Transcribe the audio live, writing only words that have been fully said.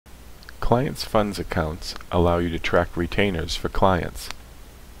Clients' funds accounts allow you to track retainers for clients.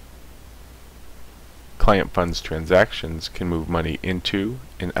 Client funds transactions can move money into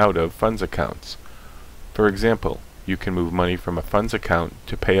and out of funds accounts. For example, you can move money from a funds account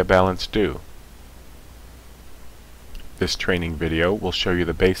to pay a balance due. This training video will show you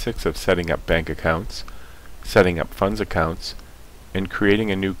the basics of setting up bank accounts, setting up funds accounts, and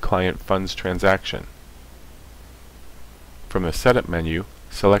creating a new client funds transaction. From the Setup menu,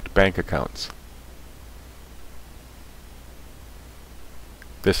 select Bank Accounts.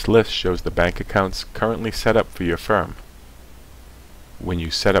 This list shows the bank accounts currently set up for your firm. When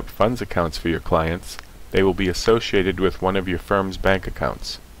you set up funds accounts for your clients, they will be associated with one of your firm's bank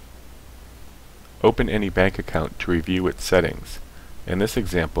accounts. Open any bank account to review its settings. In this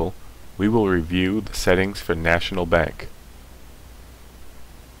example, we will review the settings for National Bank.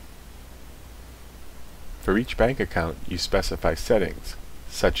 For each bank account, you specify settings,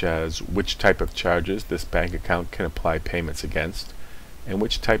 such as which type of charges this bank account can apply payments against, and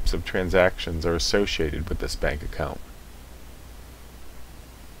which types of transactions are associated with this bank account.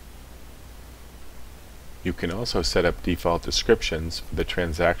 You can also set up default descriptions for the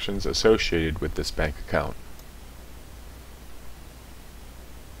transactions associated with this bank account.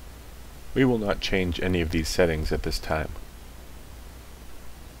 We will not change any of these settings at this time.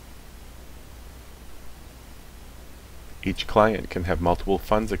 Each client can have multiple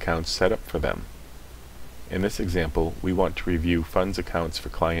funds accounts set up for them. In this example, we want to review funds accounts for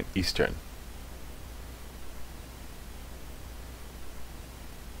client Eastern.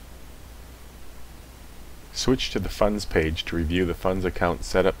 Switch to the Funds page to review the funds account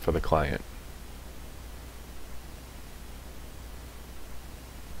set up for the client.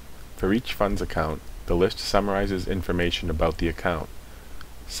 For each funds account, the list summarizes information about the account,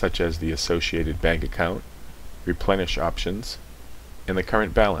 such as the associated bank account, replenish options, and the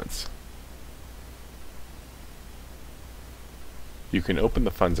current balance. You can open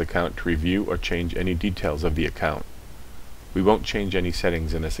the funds account to review or change any details of the account. We won't change any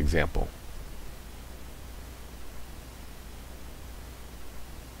settings in this example.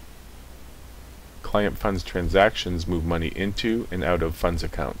 Client funds transactions move money into and out of funds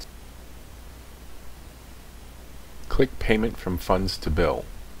accounts. Click Payment from Funds to Bill.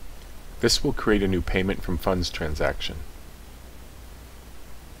 This will create a new payment from funds transaction.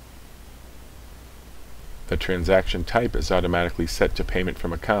 The transaction type is automatically set to Payment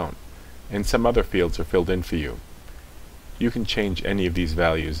from Account, and some other fields are filled in for you. You can change any of these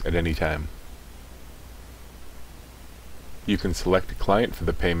values at any time. You can select a client for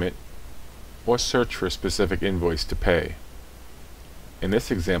the payment, or search for a specific invoice to pay. In this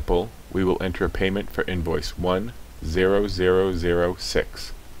example, we will enter a payment for invoice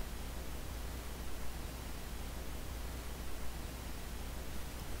 10006.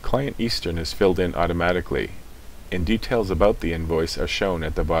 Client Eastern is filled in automatically, and details about the invoice are shown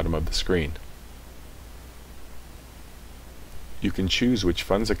at the bottom of the screen. You can choose which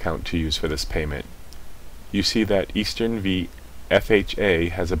funds account to use for this payment. You see that Eastern v.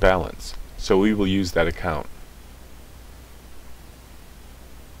 FHA has a balance, so we will use that account.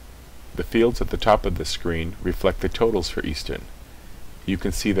 The fields at the top of the screen reflect the totals for Eastern. You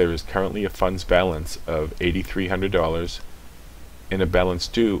can see there is currently a funds balance of $8,300 and a balance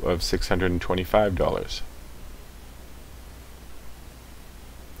due of $625.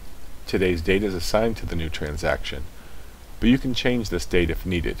 Today's date is assigned to the new transaction, but you can change this date if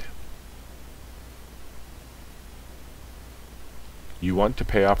needed. You want to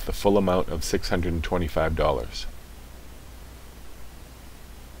pay off the full amount of $625.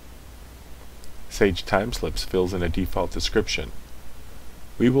 Sage Timeslips fills in a default description.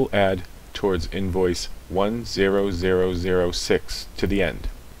 We will add towards invoice 10006 to the end.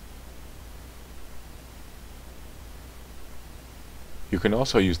 You can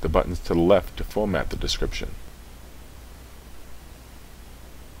also use the buttons to the left to format the description.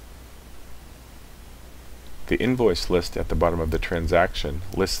 The invoice list at the bottom of the transaction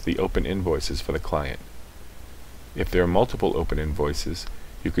lists the open invoices for the client. If there are multiple open invoices,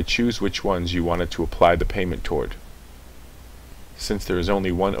 you could choose which ones you wanted to apply the payment toward. Since there is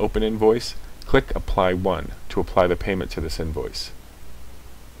only one open invoice, click Apply 1 to apply the payment to this invoice.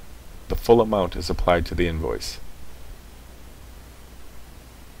 The full amount is applied to the invoice.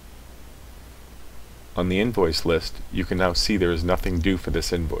 On the invoice list, you can now see there is nothing due for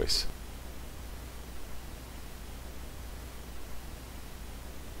this invoice.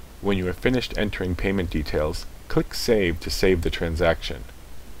 When you are finished entering payment details, click Save to save the transaction.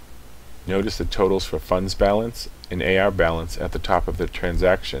 Notice the totals for funds balance and AR balance at the top of the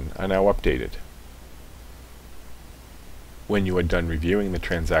transaction are now updated. When you are done reviewing the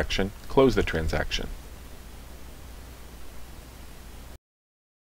transaction, close the transaction.